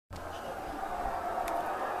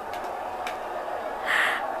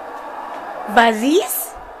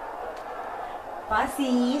Buzzies?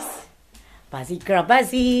 Buzzies. Buzzy girl,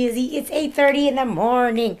 Buzzies. It's 8:30 in the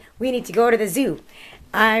morning. We need to go to the zoo.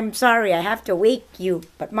 I'm sorry, I have to wake you,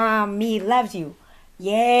 but Mommy loves you.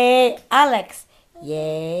 Yay, Alex.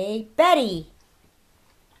 Yay, Betty.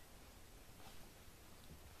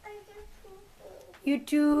 You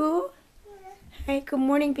too? Hi, good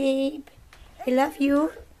morning, babe. I love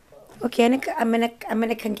you. Okay, I'm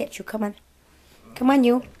gonna come get you. Come on. Come on,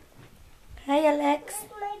 you. Hi, Alex.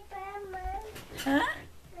 Huh?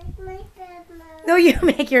 No, you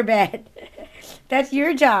make your bed. That's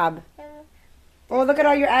your job. Oh, look at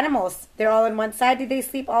all your animals. They're all on one side. Did they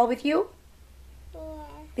sleep all with you? Yeah.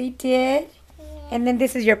 They did? And then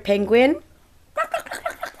this is your penguin.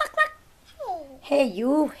 Hey,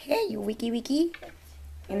 you, wiki wiki.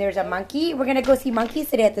 And there's a monkey. We're gonna go see monkeys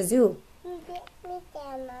today at the zoo. You take me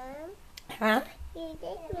there, Mom. Huh? You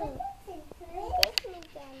take me. You take me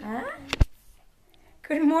there, Mom. Huh?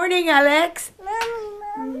 Good morning, Alex.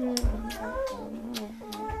 Mommy.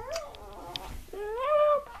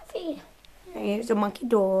 Here's a monkey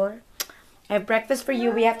door. I have breakfast for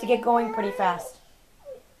you. We have to get going pretty fast.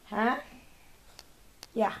 Huh?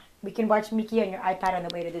 Yeah, we can watch Mickey on your iPad on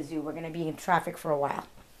the way to the zoo. We're gonna be in traffic for a while.